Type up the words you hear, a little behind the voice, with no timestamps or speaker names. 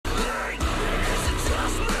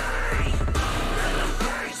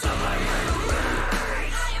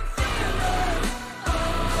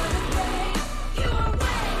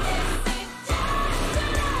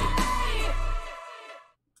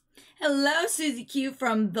Susie Q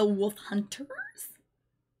from the Wolf HunterZ.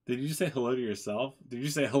 Did you say hello to yourself? Did you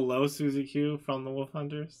say hello, Susie Q from the Wolf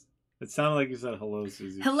HunterZ? It sounded like you said hello,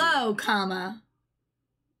 Susie Q. Hello, comma.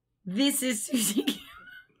 This is Susie Q.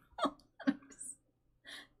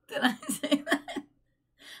 Did I say that?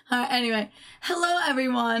 All right, anyway. Hello,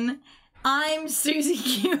 everyone. I'm Susie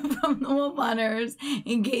Q from the Wolf HunterZ,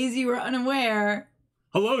 in case you were unaware.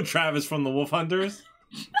 Hello, Travis from the Wolf HunterZ.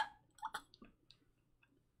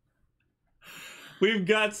 We've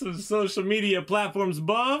got some social media platforms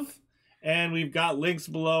above, and we've got links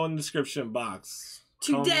below in the description box.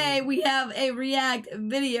 Today, we have a react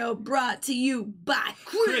video brought to you by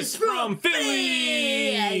Chris from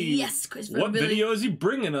Philly. Yes, Chris from Philly. What video is he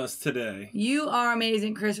bringing us today? You are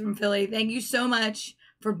amazing, Chris from Philly. Thank you so much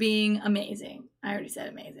for being amazing. I already said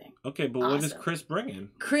amazing. Okay, but awesome. What is Chris bringing?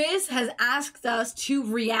 Chris has asked us to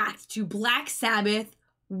react to Black Sabbath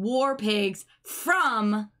War Pigs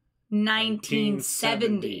from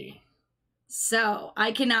 1970. So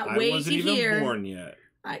I cannot wait to hear. I wasn't even born yet.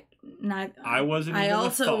 I wasn't even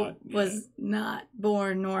also was not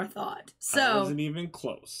born nor thought. So I wasn't even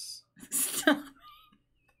close. Stop.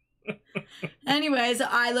 Anyway, so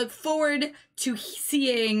I look forward to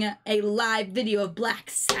seeing a live video of Black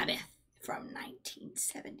Sabbath from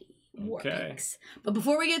 1970. War Pigs. But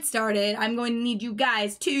before we get started, I'm going to need you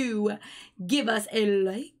guys to give us a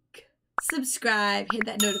like, subscribe, hit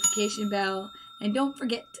that notification bell, and don't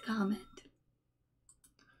forget to comment.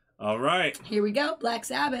 All right. Here we go. Black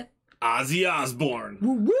Sabbath. Ozzy Osbourne.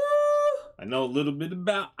 Woo woo! I know a little bit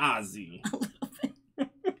about Ozzy. A little bit.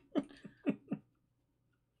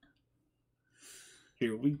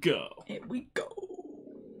 Here we go. Here we go.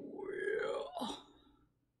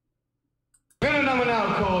 We're gonna number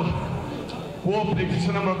now called War Pigs. It's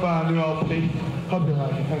a number 5 new LP. Hope you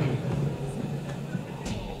like it. Thank you.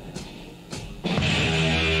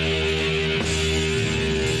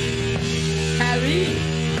 Harry.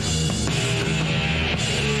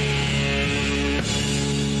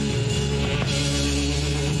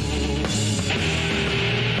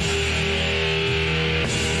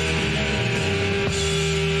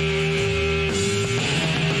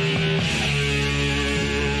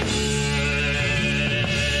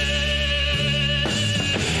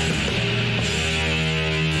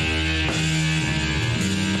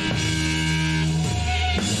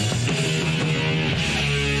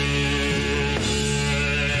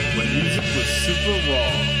 Super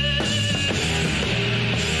raw.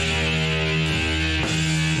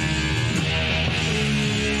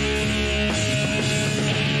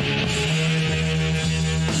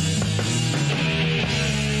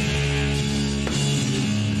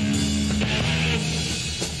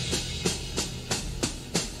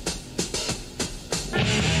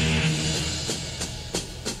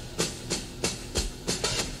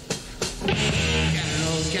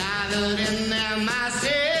 Gathered in their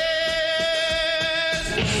masses,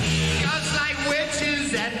 just like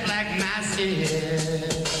witches at black masses.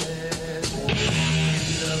 In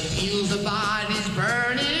the fields of bodies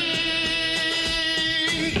burning,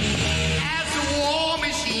 as the war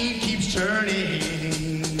machine keeps turning.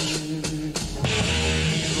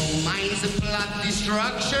 Evil minds that plot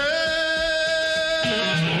destruction,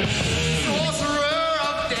 sorcerer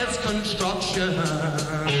of death's construction.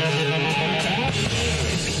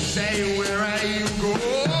 Say, where you go,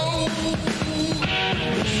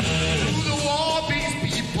 do the War Pigs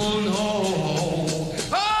people know?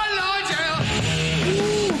 Oh, Lord, yeah.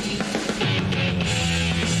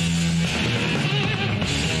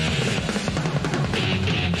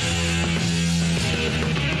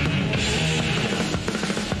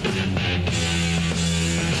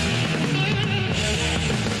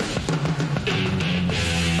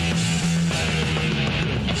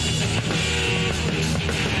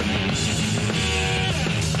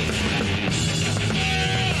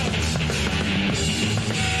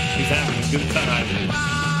 Having a good time.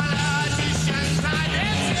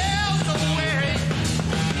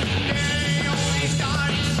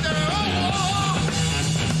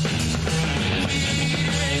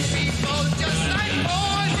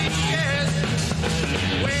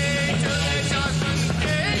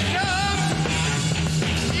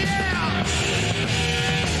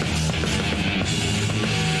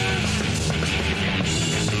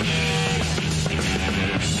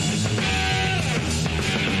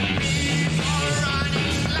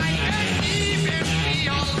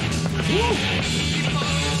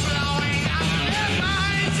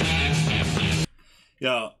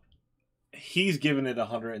 Yo, he's giving it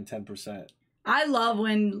 110%. I love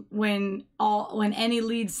when any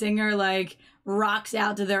lead singer like rocks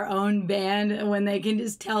out to their own band, and when they can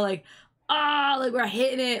just tell like, oh, like we're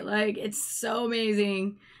hitting it. Like it's so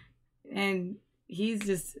amazing. And he's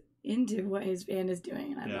just into what his band is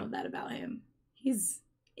doing. And I love that about him. He's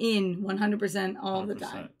in 100% all 100%, the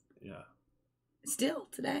time. Yeah. Still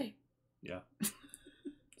today. Yeah. Let's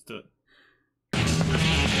do it.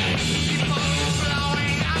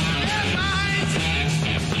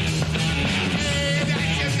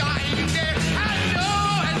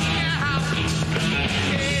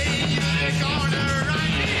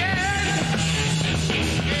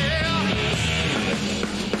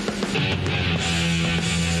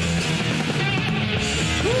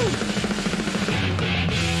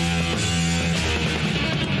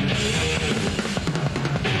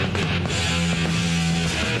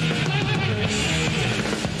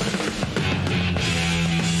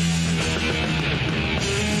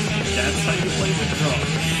 That's how you play the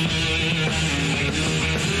drums.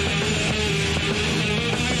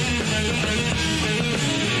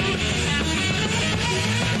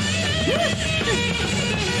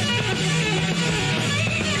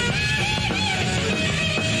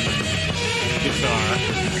 Guitar.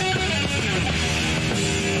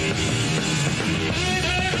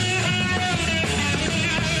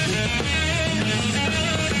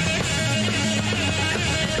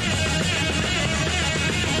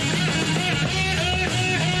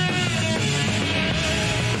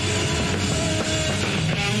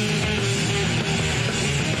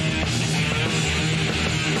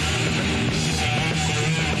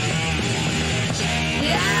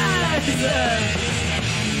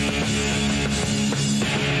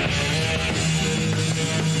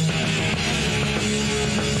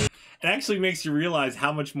 It actually makes you realize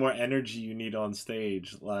how much more energy you need on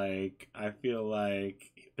stage. Like, I feel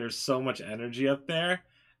like there's so much energy up there,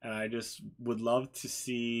 and I just would love to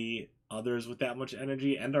see others with that much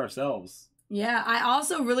energy and ourselves. Yeah, I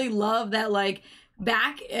also really love that, like,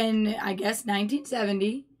 back in, I guess,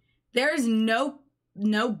 1970, there's no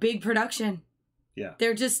big production. Yeah.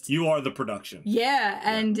 They're just... You are the production. Yeah,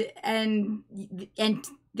 and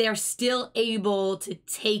they're still able to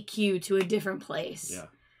take you to a different place. Yeah.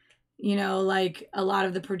 You know, like a lot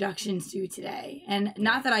of the productions do today. And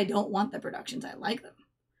not that I don't want the productions, I like them.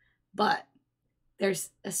 But there's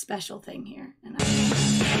a special thing here. And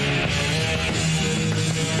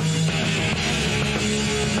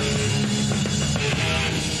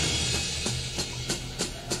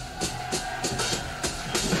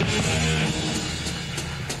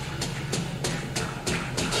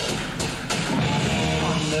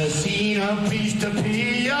On the scene of Beast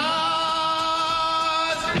appears,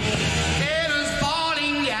 Taylor's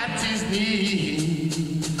falling at his knees.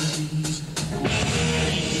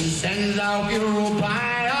 He sends out hero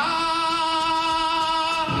fire,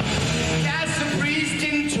 casts the priest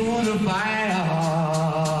into the fire.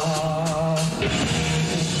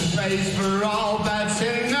 Praise for all bad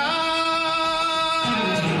sinners.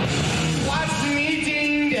 Watch them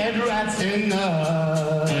eating dead rats in the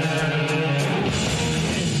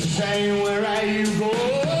saying wherever you go,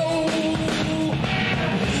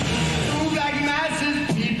 through black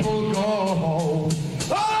masses people go.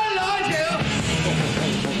 Oh Lord, yeah.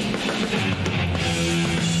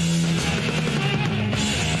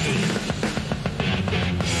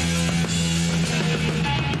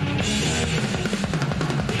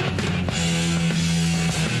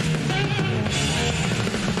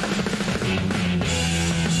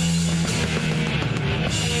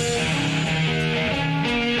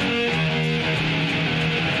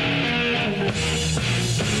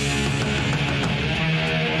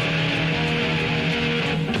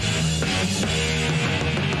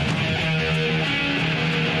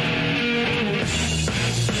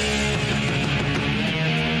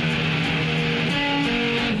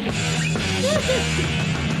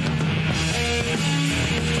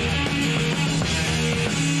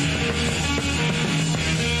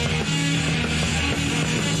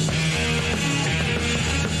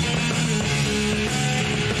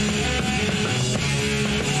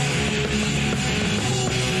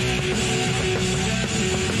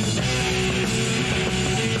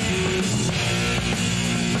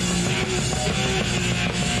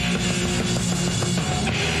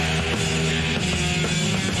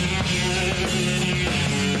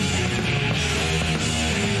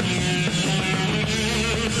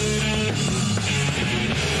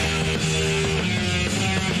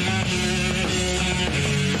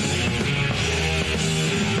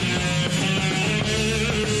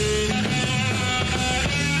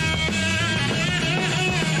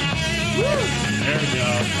 There we go.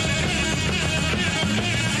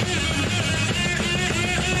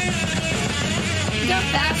 look how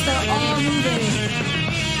fast they're all moving.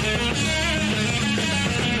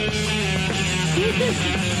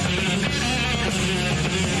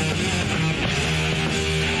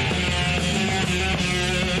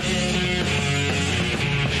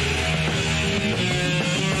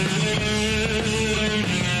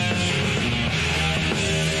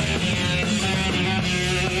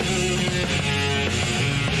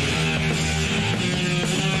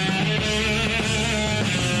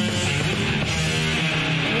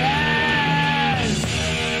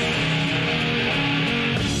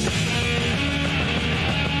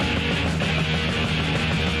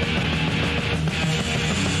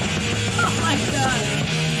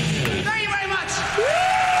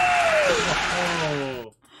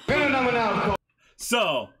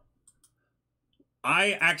 So,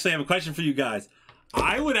 I actually have a question for you guys.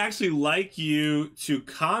 I would actually like you to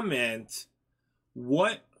comment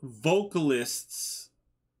what vocalists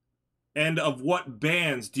and of what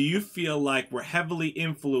bands do you feel like were heavily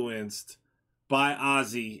influenced by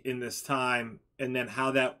Ozzy in this time, and then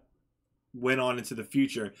how that went on into the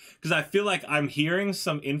future. Because I feel like I'm hearing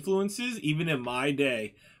some influences, even in my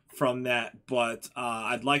day, from that. But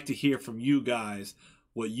I'd like to hear from you guys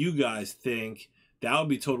what you guys think. That would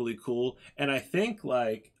be totally cool. And I think,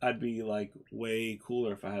 like, I'd be, like, way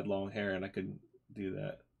cooler if I had long hair and I could do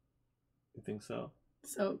that. You think so?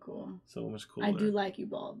 So cool. So much cooler. I do like you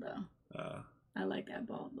bald, though. I like that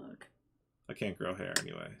bald look. I can't grow hair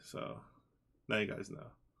anyway, so now you guys know.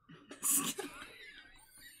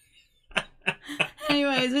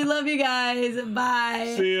 Anyways, we love you guys.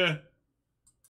 Bye. See ya.